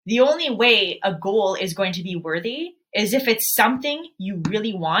The only way a goal is going to be worthy is if it's something you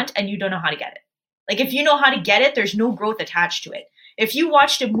really want and you don't know how to get it. Like if you know how to get it, there's no growth attached to it. If you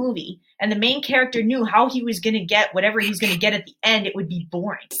watched a movie and the main character knew how he was going to get whatever he's going to get at the end, it would be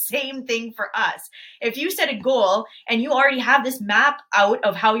boring. Same thing for us. If you set a goal and you already have this map out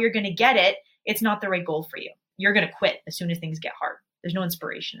of how you're going to get it, it's not the right goal for you. You're going to quit as soon as things get hard. There's no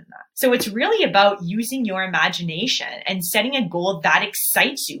inspiration in that. So it's really about using your imagination and setting a goal that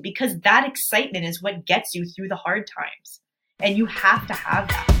excites you, because that excitement is what gets you through the hard times. And you have to have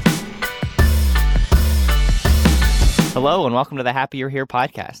that. Hello, and welcome to the Happy You're Here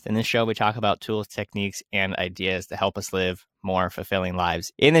podcast. In this show, we talk about tools, techniques, and ideas to help us live more fulfilling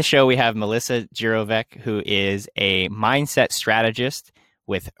lives. In this show, we have Melissa Jirovec, who is a mindset strategist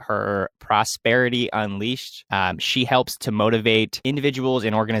with her Prosperity Unleashed. She helps to motivate individuals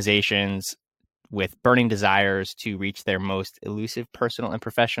and organizations with burning desires to reach their most elusive personal and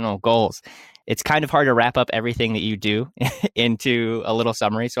professional goals. It's kind of hard to wrap up everything that you do into a little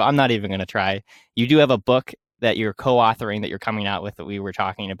summary, so I'm not even going to try. You do have a book that you're co-authoring, that you're coming out with, that we were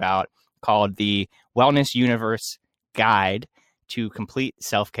talking about, called the Wellness Universe Guide to Complete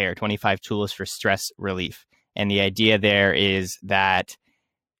Self-Care, 25 Tools for Stress Relief. And the idea there is that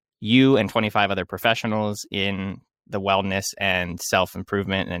you and 25 other professionals in the wellness and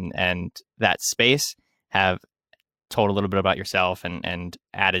self-improvement and that space have told a little bit about yourself and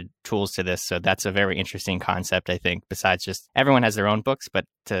added tools to this. So that's a very interesting concept, I think, besides just everyone has their own books, but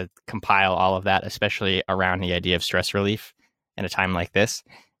to compile all of that, especially around the idea of stress relief in a time like this,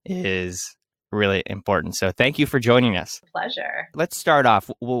 is really important. So thank you for joining us. Pleasure. Let's start off.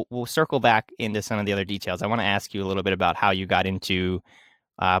 We'll circle back into some of the other details. I want to ask you a little bit about how you got into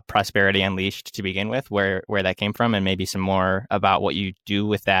Prosperity Unleashed to begin with, where that came from, and maybe some more about what you do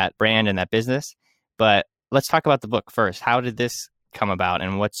with that brand and that business. But let's talk about the book first. How did this come about,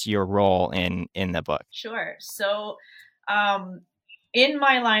 and what's your role in the book? Sure. So in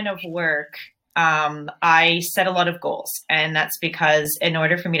my line of work, I set a lot of goals, and that's because in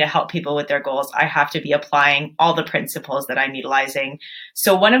order for me to help people with their goals, I have to be applying all the principles that I'm utilizing.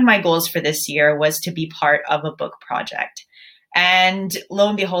 So one of my goals for this year was to be part of a book project. And lo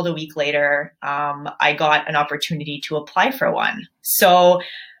and behold, a week later, I got an opportunity to apply for one. So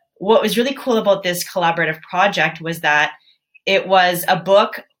what was really cool about this collaborative project was that it was a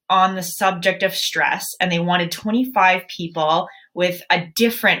book on the subject of stress, and they wanted 25 people with a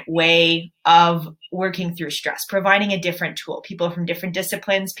different way of working through stress, providing a different tool, people from different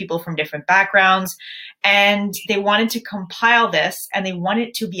disciplines, people from different backgrounds. And they wanted to compile this, and they wanted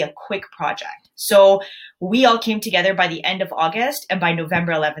it to be a quick project. So we all came together by the end of August, and by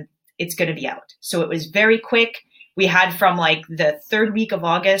November 11th, it's going to be out. So it was very quick. We had from like the third week of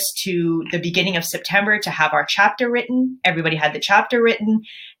August to the beginning of September to have our chapter written. Everybody had the chapter written,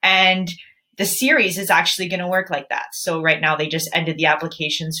 and the series is actually going to work like that. So right now they just ended the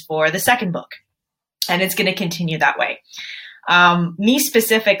applications for the second book, and it's going to continue that way. Me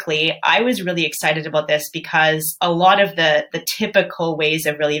specifically, I was really excited about this because a lot of the typical ways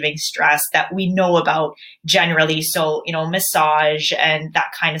of relieving stress that we know about generally, so, massage and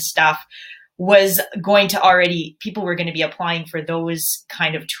that kind of stuff, was going to people were going to be applying for those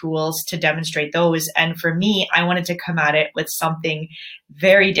kind of tools to demonstrate those. And for me, I wanted to come at it with something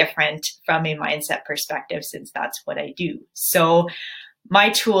very different from a mindset perspective, since that's what I do. So my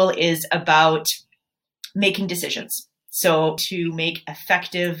tool is about making decisions. So to make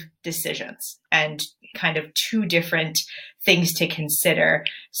effective decisions, and kind of two different things to consider,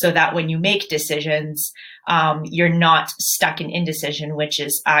 so that when you make decisions, you're not stuck in indecision, which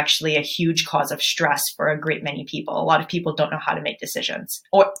is actually a huge cause of stress for a great many people. A lot of people don't know how to make decisions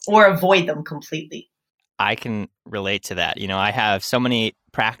or avoid them completely. I can relate to that. I have so many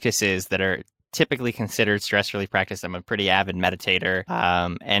practices that are typically considered stress relief practice. I'm a pretty avid meditator.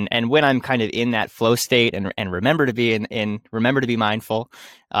 And when I'm kind of in that flow state and remember to be remember to be mindful,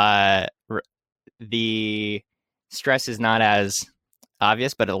 the stress is not as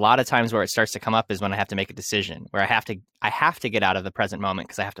obvious, but a lot of times where it starts to come up is when I have to make a decision, where I have to get out of the present moment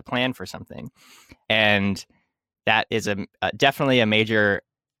because I have to plan for something. And that is definitely a major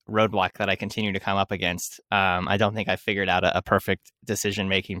roadblock that I continue to come up against. I don't think I've figured out a perfect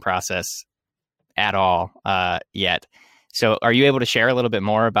decision-making process at all yet. So are you able to share a little bit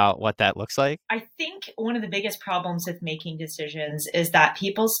more about what that looks like? I think one of the biggest problems with making decisions is that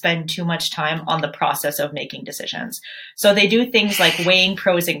people spend too much time on the process of making decisions. So they do things like weighing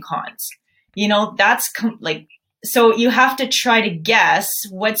pros and cons. So you have to try to guess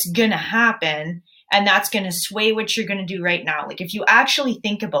what's going to happen, and that's going to sway what you're going to do right now. Like if you actually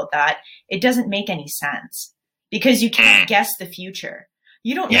think about that, it doesn't make any sense because you can't guess the future.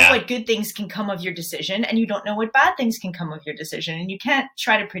 You don't know what good things can come of your decision, and you don't know what bad things can come of your decision, and you can't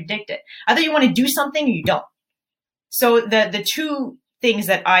try to predict it. Either you want to do something or you don't. So the two things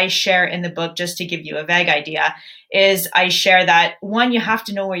that I share in the book, just to give you a vague idea, is I share that, one, you have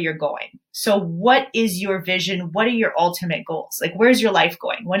to know where you're going. So what is your vision? What are your ultimate goals? Like, where's your life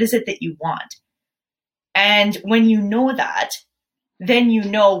going? What is it that you want? And when you know that, then you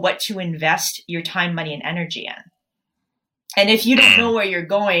know what to invest your time, money, and energy in. And if you don't know where you're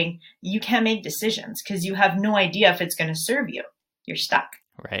going, you can't make decisions because you have no idea if it's going to serve you. You're stuck.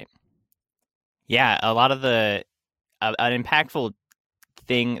 Right. Yeah. A lot of an impactful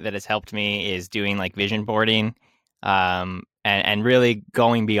thing that has helped me is doing like vision boarding, and really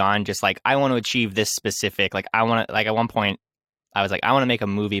going beyond just like, I want to achieve this specific, like I want to, like at one point I was like, I want to make a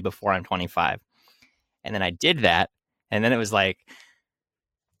movie before I'm 25. And then I did that. And then it was like,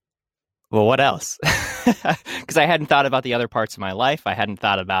 well, what else? Because I hadn't thought about the other parts of my life. I hadn't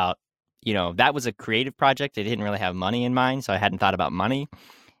thought about, that was a creative project. It didn't really have money in mind. So I hadn't thought about money.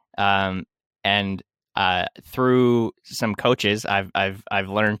 And through some coaches, I've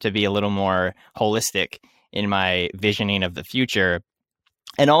learned to be a little more holistic in my visioning of the future.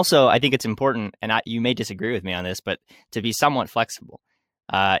 And also, I think it's important, and you may disagree with me on this, but to be somewhat flexible,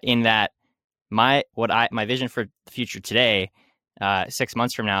 in that my vision for the future today, 6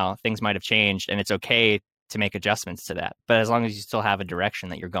 months from now, things might have changed, and it's okay to make adjustments to that. But as long as you still have a direction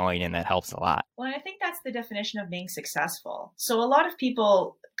that you're going in, that helps a lot. Well, I think that's the definition of being successful. So a lot of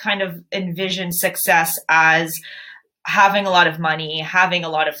people kind of envision success as having a lot of money, having a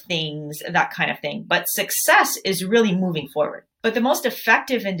lot of things, that kind of thing. But success is really moving forward. But the most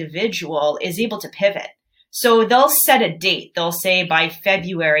effective individual is able to pivot. So they'll set a date. They'll say, by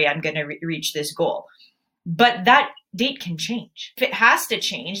February, I'm going to reach this goal. But that date can change. If it has to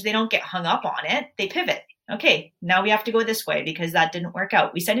change, they don't get hung up on it. They pivot. Okay, now we have to go this way because that didn't work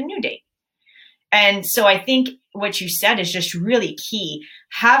out. We set a new date. And so I think what you said is just really key.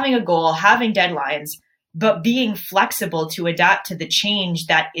 Having a goal, having deadlines, but being flexible to adapt to the change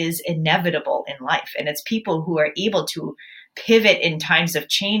that is inevitable in life. And it's people who are able to pivot in times of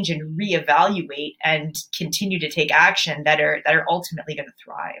change and reevaluate and continue to take action that are ultimately going to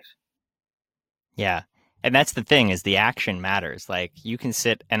thrive. Yeah. And that's the thing, is the action matters. Like, you can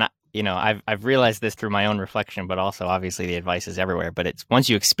sit and I've realized this through my own reflection, but also obviously the advice is everywhere. But it's once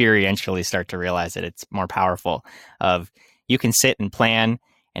you experientially start to realize it, it's more powerful. Of you can sit and plan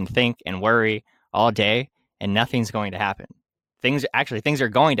and think and worry all day, and nothing's going to happen. Things are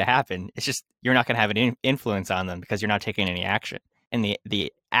going to happen. It's just you're not going to have an influence on them because you're not taking any action. And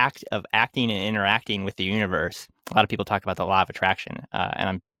the act of acting and interacting with the universe. A lot of people talk about the law of attraction, and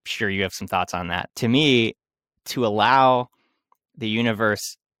I'm sure you have some thoughts on that. To me, to allow the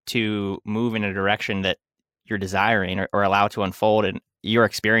universe to move in a direction that you're desiring, or allow to unfold, and your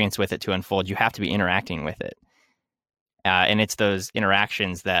experience with it to unfold, you have to be interacting with it. And it's those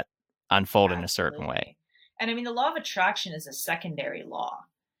interactions that unfold in a certain way. And I mean, the law of attraction is a secondary law.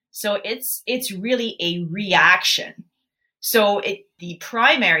 So it's really a reaction. So the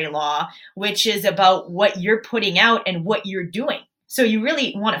primary law, which is about what you're putting out and what you're doing. So you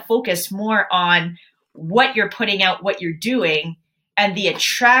really want to focus more on what you're putting out, what you're doing, and the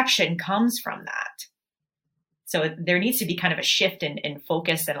attraction comes from that. So there needs to be kind of a shift in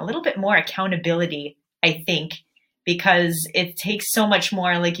focus and a little bit more accountability, I think, because it takes so much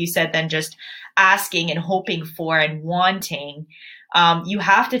more, like you said, than just asking and hoping for and wanting. You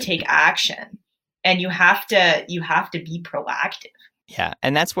have to take action, and you have to be proactive. Yeah.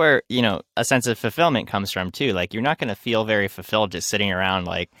 And that's where, a sense of fulfillment comes from too. Like, you're not going to feel very fulfilled just sitting around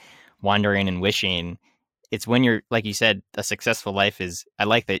like wondering and wishing. It's when you're, like you said, a successful life is, I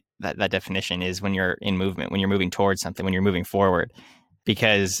like that definition, is when you're in movement, when you're moving towards something, when you're moving forward,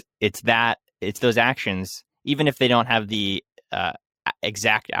 because it's those actions, even if they don't have the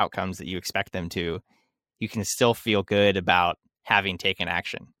exact outcomes that you expect them to, you can still feel good about having taken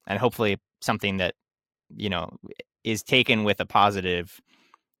action, and hopefully something that, is taken with a positive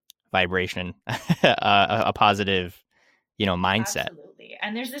vibration, a positive, mindset. Absolutely.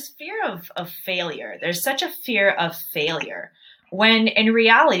 And there's this fear of failure. There's such a fear of failure, when in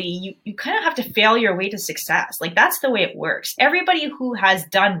reality, you kind of have to fail your way to success. Like, that's the way it works. Everybody who has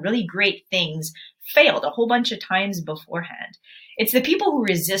done really great things failed a whole bunch of times beforehand. It's the people who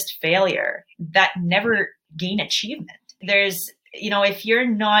resist failure that never gain achievement. There's, if you're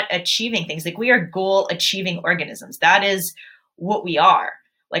not achieving things, like, we are goal achieving organisms. That is what we are.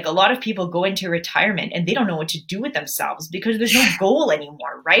 Like, a lot of people go into retirement and they don't know what to do with themselves because there's no goal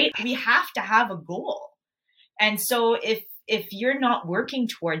anymore, right? We have to have a goal. And so if you're not working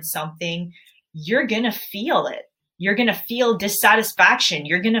towards something, you're going to feel it. You're going to feel dissatisfaction.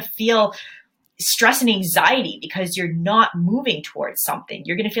 You're going to feel stress and anxiety because you're not moving towards something.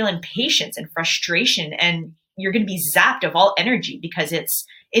 You're going to feel impatience and frustration, and you're going to be zapped of all energy because it's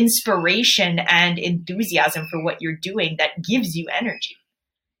inspiration and enthusiasm for what you're doing that gives you energy.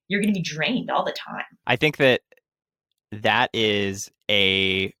 You're going to be drained all the time. I think that is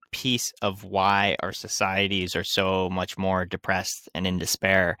a piece of why our societies are so much more depressed and in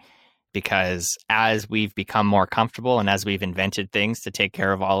despair, because as we've become more comfortable and as we've invented things to take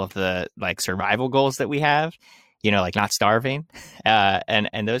care of all of the like survival goals that we have, like not starving,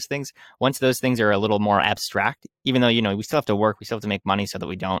 and those things, once those things are a little more abstract, even though, we still have to work, we still have to make money so that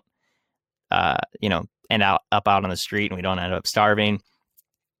we don't, end up out on the street and we don't end up starving.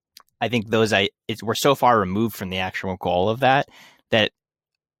 I think we're so far removed from the actual goal of that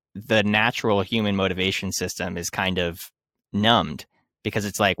the natural human motivation system is kind of numbed, because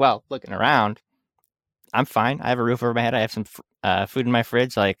it's like, well, looking around, I'm fine. I have a roof over my head. I have some food in my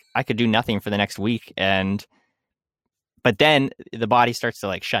fridge. Like, I could do nothing for the next week. But then the body starts to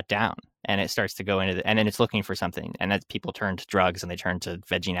like shut down, and it starts to go into and then it's looking for something. And then people turn to drugs, and they turn to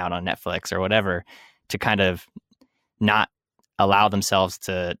vegging out on Netflix or whatever to kind of not allow themselves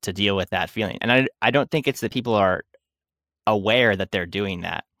to deal with that feeling. And I don't think it's that people are aware that they're doing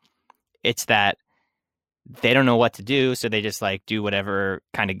that. It's that they don't know what to do, so they just like do whatever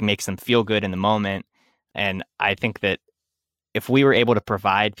kind of makes them feel good in the moment. And I think that if we were able to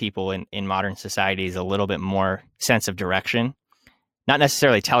provide people in modern societies a little bit more sense of direction, not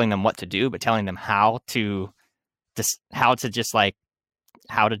necessarily telling them what to do, but telling them how to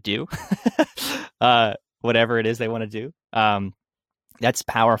do whatever it is they want to do. That's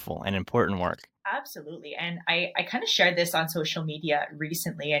powerful and important work. Absolutely. And I kind of shared this on social media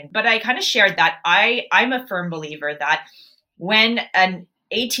recently, but I kind of shared that I'm a firm believer that when an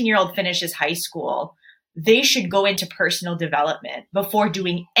 18-year-old finishes high school, they should go into personal development before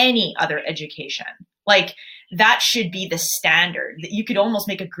doing any other education. Like, that should be the standard. That you could almost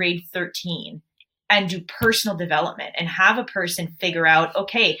make a grade 13 and do personal development and have a person figure out,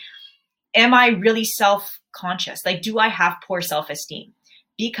 okay, am I really self-conscious? Like, do I have poor self-esteem?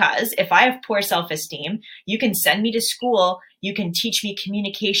 Because if I have poor self-esteem, you can send me to school, you can teach me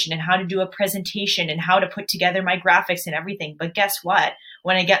communication and how to do a presentation and how to put together my graphics and everything. But guess what?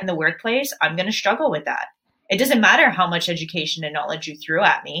 When I get in the workplace, I'm going to struggle with that. It doesn't matter how much education and knowledge you threw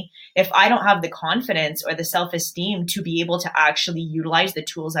at me. If I don't have the confidence or the self-esteem to be able to actually utilize the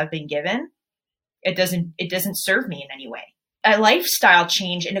tools I've been given, it doesn't serve me in any way. A lifestyle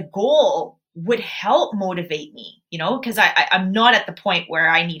change and a goal would help motivate me, because I'm not at the point where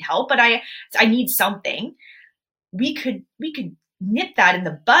I need help, but I need something. We could nip that in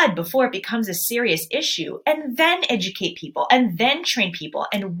the bud before it becomes a serious issue, and then educate people and then train people,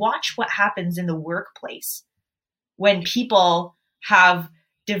 and watch what happens in the workplace when people have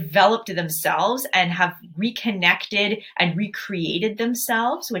developed themselves and have reconnected and recreated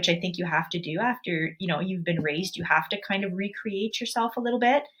themselves, which I think you have to do after, you've been raised. You have to kind of recreate yourself a little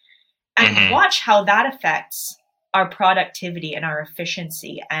bit. And watch how that affects our productivity and our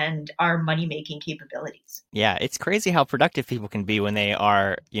efficiency and our money-making capabilities. Yeah, it's crazy how productive people can be when they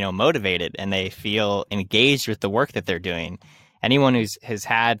are, motivated and they feel engaged with the work that they're doing. Anyone has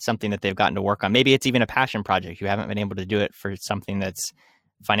had something that they've gotten to work on, maybe it's even a passion project. You haven't been able to do it for something that's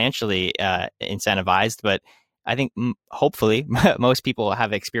financially incentivized, but I think hopefully most people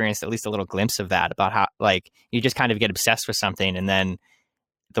have experienced at least a little glimpse of that, about how like you just kind of get obsessed with something and then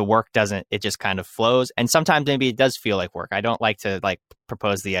the work it just kind of flows. And sometimes maybe it does feel like work. I don't like to like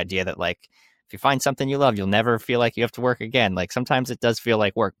propose the idea that like, if you find something you love, you'll never feel like you have to work again. Like, sometimes it does feel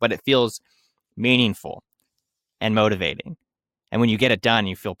like work, but it feels meaningful and motivating. And when you get it done,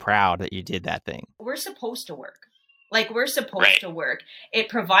 you feel proud that you did that thing. We're supposed to work. To work. It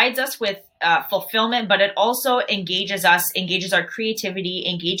provides us with fulfillment, but it also engages our creativity,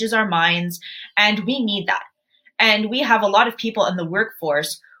 engages our minds, and we need that. And we have a lot of people in the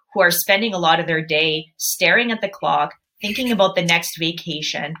workforce who are spending a lot of their day staring at the clock, thinking about the next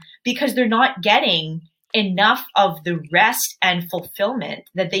vacation, because they're not getting enough of the rest and fulfillment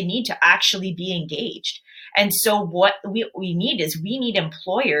that they need to actually be engaged. And so what we need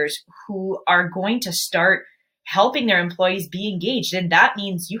employers who are going to start helping their employees be engaged. And that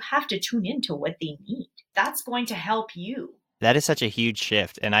means you have to tune into what they need. That's going to help you. That is such a huge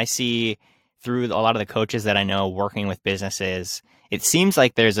shift. And I see through a lot of the coaches that I know working with businesses, it seems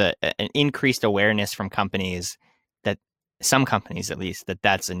like there's an increased awareness from companies, that some companies at least,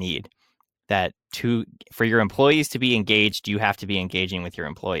 that's a need. That for your employees to be engaged, you have to be engaging with your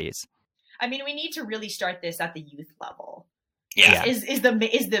employees. I mean, we need to really start this at the youth level. Yeah. is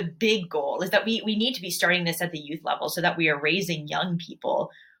the big goal, is that we need to be starting this at the youth level so that we are raising young people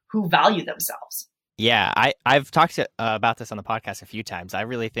who value themselves. Yeah, I've talked about this on the podcast a few times. I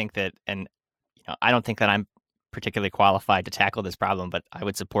really think that, and I don't think that I'm particularly qualified to tackle this problem, but I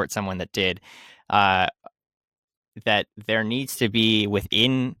would support someone that did. That there needs to be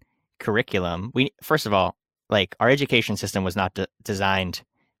within curriculum. First of all, like, our education system was not designed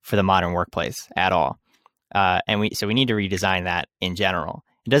for the modern workplace at all, and we need to redesign that in general.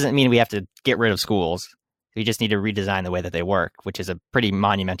 It doesn't mean we have to get rid of schools. We just need to redesign the way that they work, which is a pretty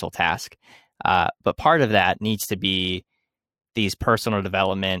monumental task. But part of that needs to be these personal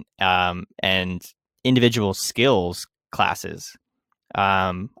development and individual skills classes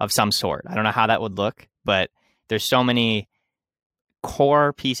of some sort. I don't know how that would look, but there's so many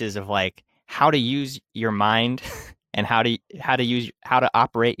core pieces of like how to use your mind and how to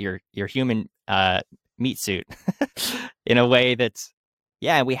operate your human meat suit in a way that's,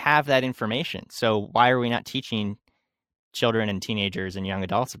 yeah, we have that information. So why are we not teaching children and teenagers and young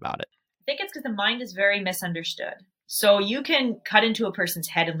adults about it? I think it's because the mind is very misunderstood. So you can cut into a person's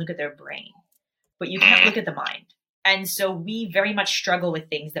head and look at their brain, but you can't look at the mind. And so we very much struggle with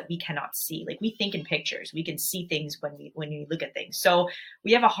things that we cannot see. Like, we think in pictures. We can see things when we look at things. So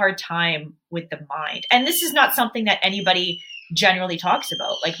we have a hard time with the mind. And this is not something that anybody generally talks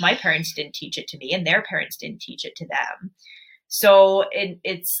about. Like, my parents didn't teach it to me, and their parents didn't teach it to them. So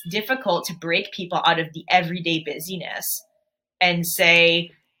it's difficult to break people out of the everyday busyness and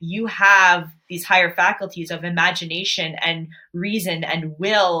say, you have these higher faculties of imagination and reason and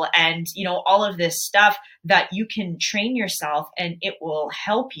will and, all of this stuff that you can train yourself, and it will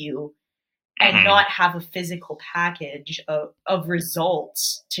help you, and not have a physical package of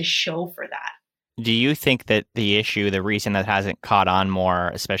results to show for that. Do you think that the reason that hasn't caught on more,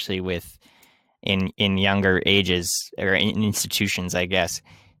 especially in younger ages or in institutions, I guess,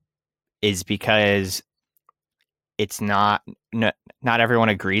 is because it's not everyone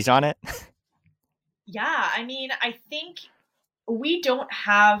agrees on it? Yeah, I mean, I think we don't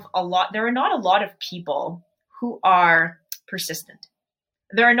have there are not a lot of people who are persistent.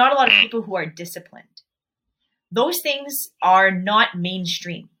 There are not a lot of people who are disciplined. Those things are not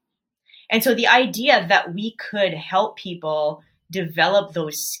mainstream. And so the idea that we could help people develop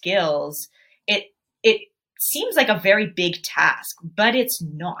those skills, it seems like a very big task, but it's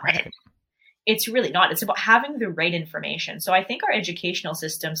not. Right. It's really not. It's about having the right information. So I think our educational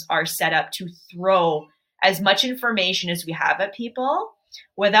systems are set up to throw as much information as we have at people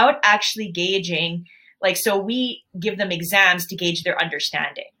without actually gauging. Like, so we give them exams to gauge their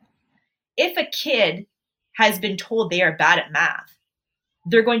understanding. If a kid has been told they are bad at math,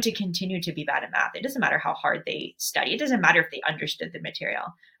 they're going to continue to be bad at math. It doesn't matter how hard they study. It doesn't matter if they understood the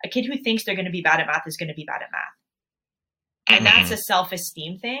material. A kid who thinks they're going to be bad at math is going to be bad at math. And that's a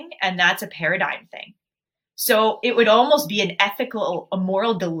self-esteem thing, and that's a paradigm thing. So it would almost be a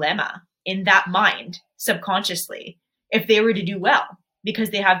moral dilemma in that mind, subconsciously, if they were to do well, because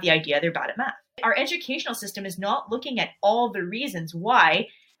they have the idea they're bad at math. Our educational system is not looking at all the reasons why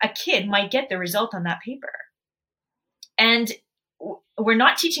a kid might get the result on that paper. And we're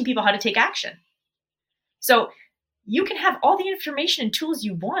not teaching people how to take action. So you can have all the information and tools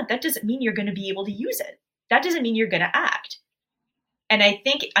you want. That doesn't mean you're going to be able to use it. That doesn't mean you're going to act. And I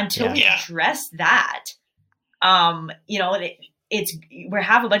think until we address that, we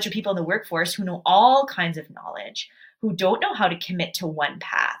have a bunch of people in the workforce who know all kinds of knowledge, who don't know how to commit to one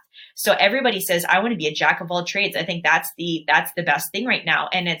path. So everybody says, I want to be a jack of all trades. I think that's the best thing right now.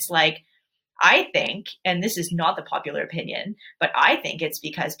 And it's like, I think, and this is not the popular opinion, but I think it's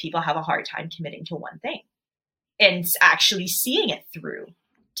because people have a hard time committing to one thing and actually seeing it through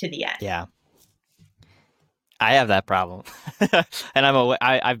to the end. Yeah. I have that problem, and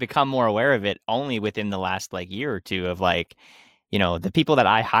I've become more aware of it only within the last year or two of the people that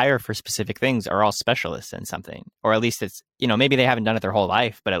I hire for specific things are all specialists in something, or at least it's, maybe they haven't done it their whole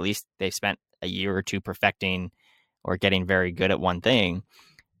life, but at least they've spent a year or two perfecting or getting very good at one thing.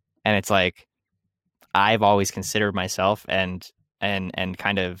 And it's like, I've always considered myself and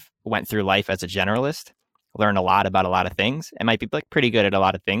kind of went through life as a generalist, learned a lot about a lot of things, and might be pretty good at a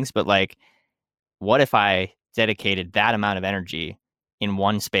lot of things, but what if I dedicated that amount of energy in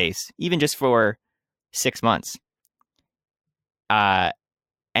one space, even just for 6 months? And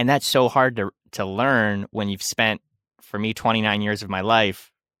that's so hard to learn when you've spent, for me, 29 years of my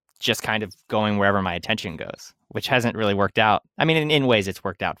life just kind of going wherever my attention goes, which hasn't really worked out. I mean, in ways it's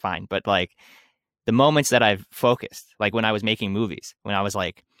worked out fine, but the moments that I've focused, like when I was making movies, when I was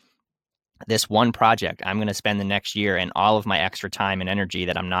this one project I'm going to spend the next year, and all of my extra time and energy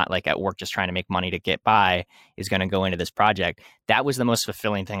that I'm not like at work just trying to make money to get by is going to go into this project. That was the most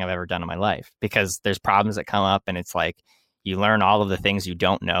fulfilling thing I've ever done in my life, because there's problems that come up and it's like you learn all of the things you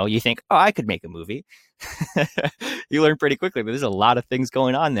don't know. You think, oh, I could make a movie. You learn pretty quickly, but there's a lot of things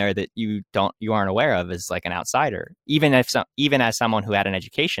going on there that you aren't aware of as like an outsider. Even as someone who had an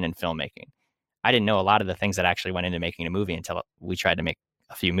education in filmmaking, I didn't know a lot of the things that actually went into making a movie until we tried to make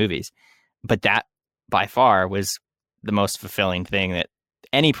a few movies. But that by far was the most fulfilling thing that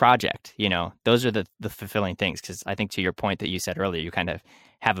any project, those are the fulfilling things. Because I think, to your point that you said earlier, you kind of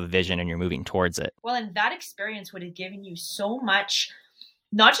have a vision and you're moving towards it. Well, and that experience would have given you so much,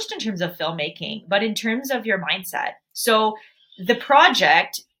 not just in terms of filmmaking, but in terms of your mindset. So the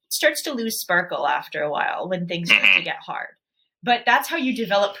project starts to lose sparkle after a while when things start to get hard. But that's how you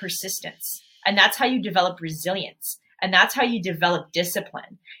develop persistence. And that's how you develop resilience. And that's how you develop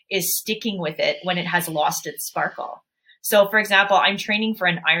discipline, is sticking with it when it has lost its sparkle. So, for example, I'm training for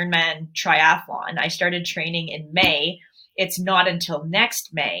an Ironman triathlon. I started training in May. It's not until next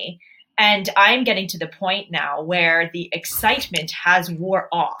May. And I'm getting to the point now where the excitement has wore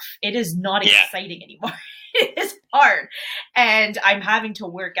off. It is not exciting anymore. It is hard. And I'm having to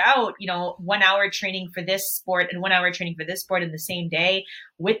work out, 1 hour training for this sport and 1 hour training for this sport in the same day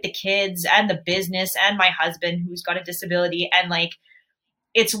with the kids and the business and my husband who's got a disability. And like,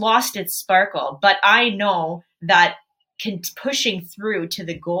 it's lost its sparkle. But I know that pushing through to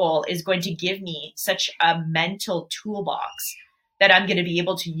the goal is going to give me such a mental toolbox that I'm going to be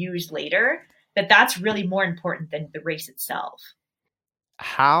able to use later, that's really more important than the race itself.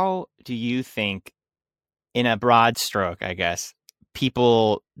 How do you think, in a broad stroke, I guess,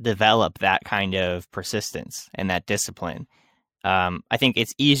 people develop that kind of persistence and that discipline? I think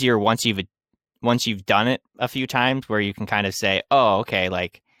it's easier once you've done it a few times, where you can kind of say, oh, okay,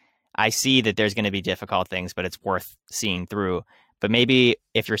 like I see that there's going to be difficult things, but it's worth seeing through. But maybe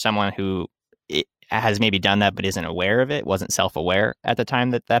if you're someone who has maybe done that but isn't aware of it, wasn't self-aware at the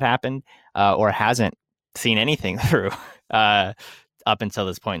time that happened, or hasn't seen anything through up until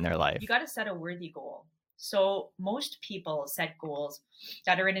this point in their life. You got to set a worthy goal. So most people set goals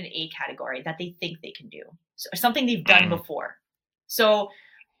that are in an A category that they think they can do, so something they've done before. So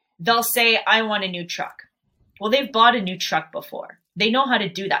they'll say, I want a new truck. Well, they've bought a new truck before. They know how to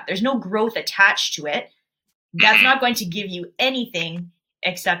do that. There's no growth attached to it. That's not going to give you anything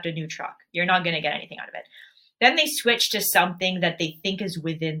except a new truck. You're not going to get anything out of it. Then they switch to something that they think is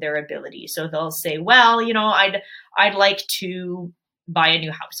within their ability. So they'll say, well, I'd like to buy a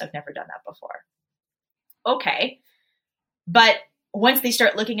new house. I've never done that before. Okay. But once they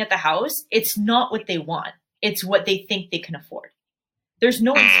start looking at the house, it's not what they want. It's what they think they can afford. There's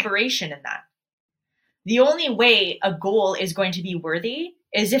no inspiration in that. The only way a goal is going to be worthy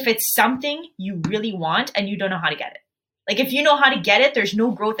is if it's something you really want and you don't know how to get it. Like, if you know how to get it, there's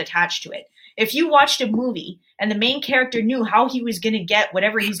no growth attached to it. If you watched a movie and the main character knew how he was going to get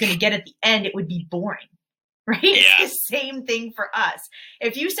whatever he's going to get at the end, it would be boring. Right? Yeah. It's the same thing for us.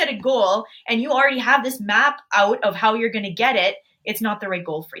 If you set a goal and you already have this map out of how you're going to get it, it's not the right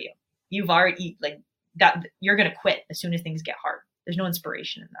goal for you. You've already you're going to quit as soon as things get hard. There's no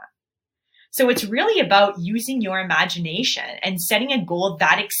inspiration in that. So it's really about using your imagination and setting a goal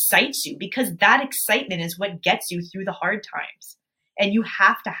that excites you, because that excitement is what gets you through the hard times. And you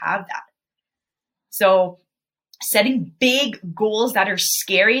have to have that. So setting big goals that are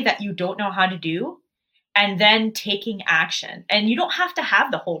scary, that you don't know how to do, and then taking action. And you don't have to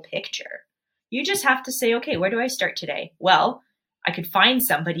have the whole picture. You just have to say, okay, where do I start today? Well, I could find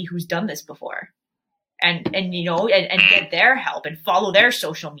somebody who's done this before and get their help and follow their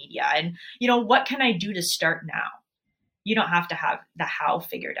social media. And, what can I do to start now? You don't have to have the how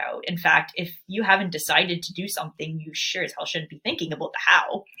figured out. In fact, if you haven't decided to do something, you sure as hell shouldn't be thinking about the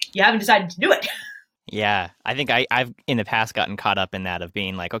how. You haven't decided to do it. Yeah, I think I've in the past gotten caught up in that, of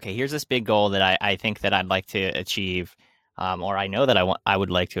being like, okay, here's this big goal that I think that I'd like to achieve, or I know that I would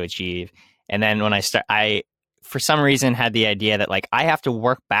like to achieve. And then when I for some reason had the idea that like I have to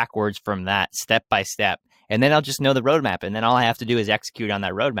work backwards from that step by step, and then I'll just know the roadmap, and then all I have to do is execute on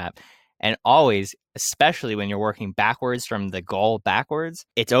that roadmap. And always, especially when you're working backwards from the goal backwards,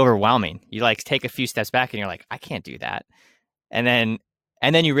 it's overwhelming. You like take a few steps back and you're like, I can't do that. And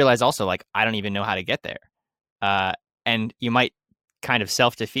then you realize also, like, I don't even know how to get there. And you might kind of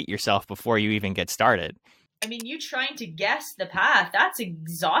self-defeat yourself before you even get started. I mean, you trying to guess the path, that's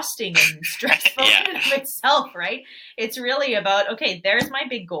exhausting and stressful in of itself, right? It's really about, okay, there's my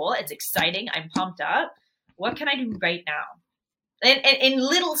big goal. It's exciting. I'm pumped up. What can I do right now? And in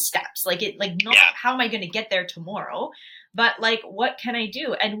little steps, not how am I going to get there tomorrow, but like, what can I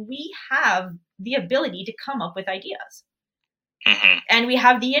do? And we have the ability to come up with ideas. Mm-hmm. And we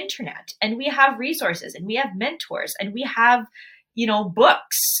have the internet, and we have resources, and we have mentors, and we have,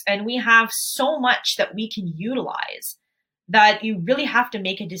 books, and we have so much that we can utilize, that you really have to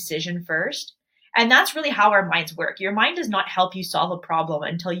make a decision first. And that's really how our minds work. Your mind does not help you solve a problem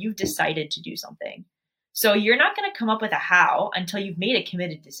until you've decided to do something. So you're not going to come up with a how until you've made a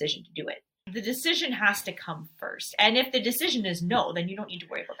committed decision to do it. The decision has to come first. And if the decision is no, then you don't need to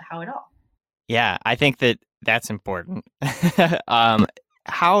worry about the how at all. Yeah, I think that's important.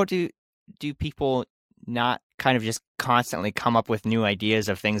 How do people not kind of just constantly come up with new ideas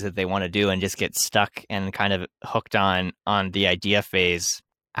of things that they want to do and just get stuck and kind of hooked on the idea phase?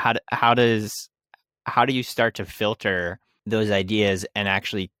 How do you start to filter those ideas and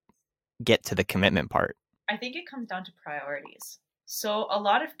actually get to the commitment part? I think it comes down to priorities. So a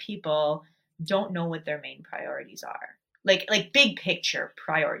lot of people don't know what their main priorities are. Like big picture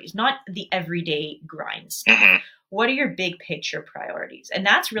priorities, not the everyday grind stuff. Mm-hmm. What are your big picture priorities? And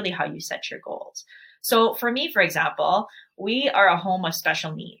that's really how you set your goals. So for me, for example, we are a home of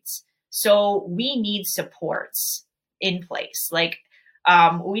special needs. So we need supports in place. Like,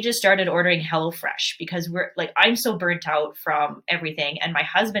 we just started ordering HelloFresh because I'm so burnt out from everything, and my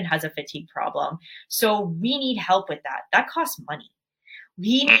husband has a fatigue problem. So we need help with that. That costs money.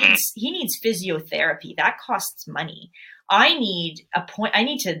 He needs physiotherapy. That costs money. I need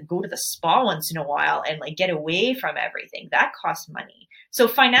to go to the spa once in a while and like get away from everything. That costs money. So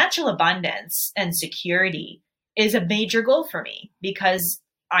financial abundance and security is a major goal for me, because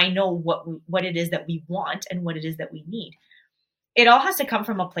I know what it is that we want and what it is that we need. It all has to come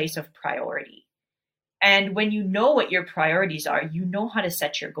from a place of priority. And when you know what your priorities are, you know how to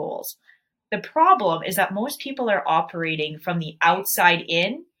set your goals. The problem is that most people are operating from the outside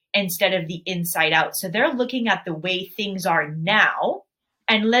in instead of the inside out. So they're looking at the way things are now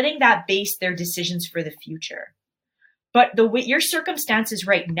and letting that base their decisions for the future. But the way your circumstances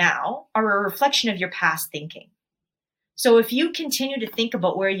right now are a reflection of your past thinking. So if you continue to think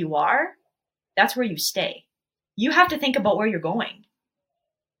about where you are, that's where you stay. You have to think about where you're going.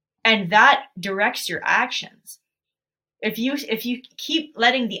 And that directs your actions. If you keep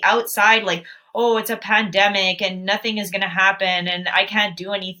letting the outside, like, oh, it's a pandemic and nothing is going to happen and I can't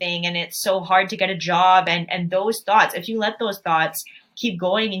do anything and it's so hard to get a job, and those thoughts, if you let those thoughts keep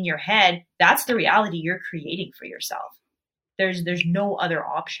going in your head, that's the reality you're creating for yourself. There's no other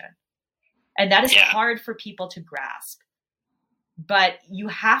option. And that is hard for people to grasp. But you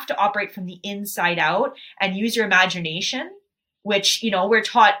have to operate from the inside out and use your imagination, which, we're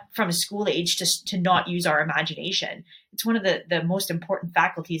taught from a school age to not use our imagination. It's one of the most important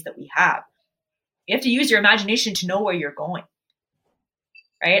faculties that we have. You have to use your imagination to know where you're going,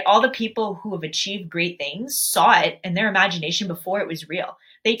 right? All the people who have achieved great things saw it in their imagination before it was real.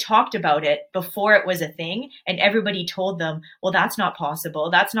 They talked about it before it was a thing, and everybody told them, well, that's not possible.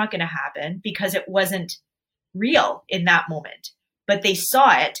 That's not going to happen, because it wasn't real in that moment. But they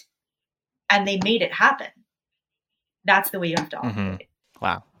saw it and they made it happen. That's the way you have to operate. Mm-hmm.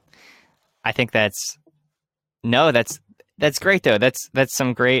 Wow. I think that's great though. That's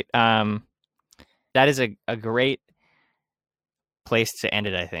some great, that is a great place to end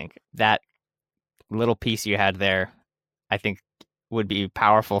it. I think that little piece you had there, I think would be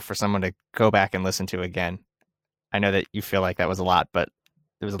powerful for someone to go back and listen to again. I know that you feel like that was a lot, but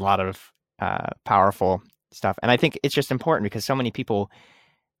there was a lot of powerful stuff. And I think it's just important because so many people,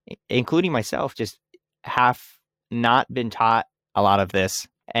 including myself, just have not been taught a lot of this.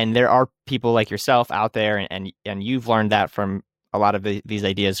 And there are people like yourself out there, and you've learned that from a lot of these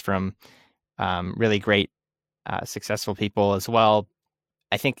ideas from really great, successful people as well.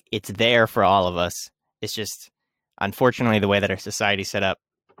 I think it's there for all of us. It's just, unfortunately, the way that our society is set up,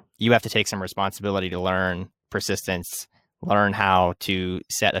 you have to take some responsibility to learn persistence, learn how to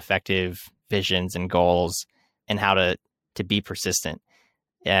set effective visions and goals, and how to be persistent,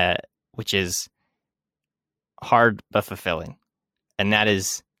 which is hard but fulfilling. And that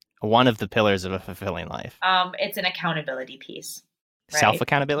is one of the pillars of a fulfilling life. It's an accountability piece. Right?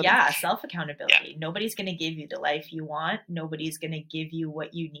 Self-accountability? Yeah, self-accountability. Yeah. Nobody's going to give you the life you want. Nobody's going to give you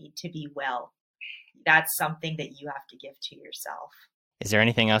what you need to be well. That's something that you have to give to yourself. Is there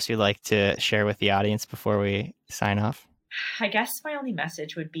anything else you'd like to share with the audience before we sign off? I guess my only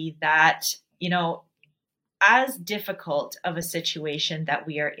message would be that, as difficult of a situation that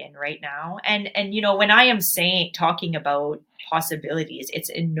we are in right now, and when I am talking about possibilities, it's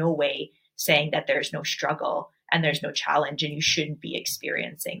in no way saying that there's no struggle and there's no challenge and you shouldn't be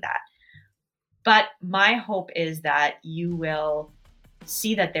experiencing that. But my hope is that you will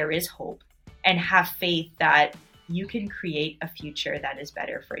see that there is hope and have faith that you can create a future that is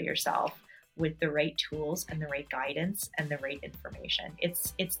better for yourself with the right tools and the right guidance and the right information.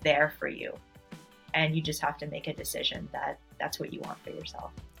 It's there for you. And you just have to make a decision that that's what you want for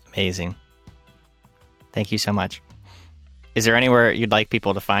yourself. Amazing. Thank you so much. Is there anywhere you'd like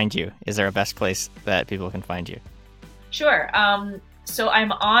people to find you? Is there a best place that people can find you? Sure. So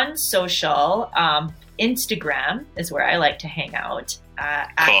I'm on social. Instagram is where I like to hang out.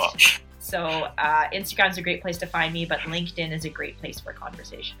 So Instagram's a great place to find me, but LinkedIn is a great place for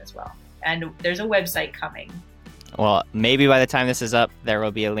conversation as well. And there's a website coming. Well, maybe by the time this is up, there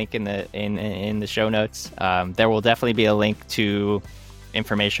will be a link in the show notes. There will definitely be a link to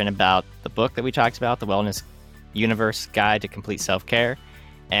information about the book that we talked about, The Wellness Universe Guide to Complete Self-Care.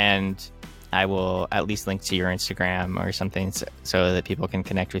 And I will at least link to your Instagram or something so that people can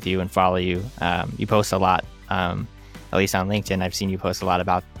connect with you and follow you. You post a lot, at least on LinkedIn. I've seen you post a lot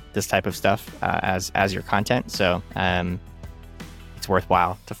about this type of stuff as your content. So it's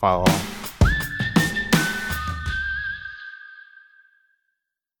worthwhile to follow along.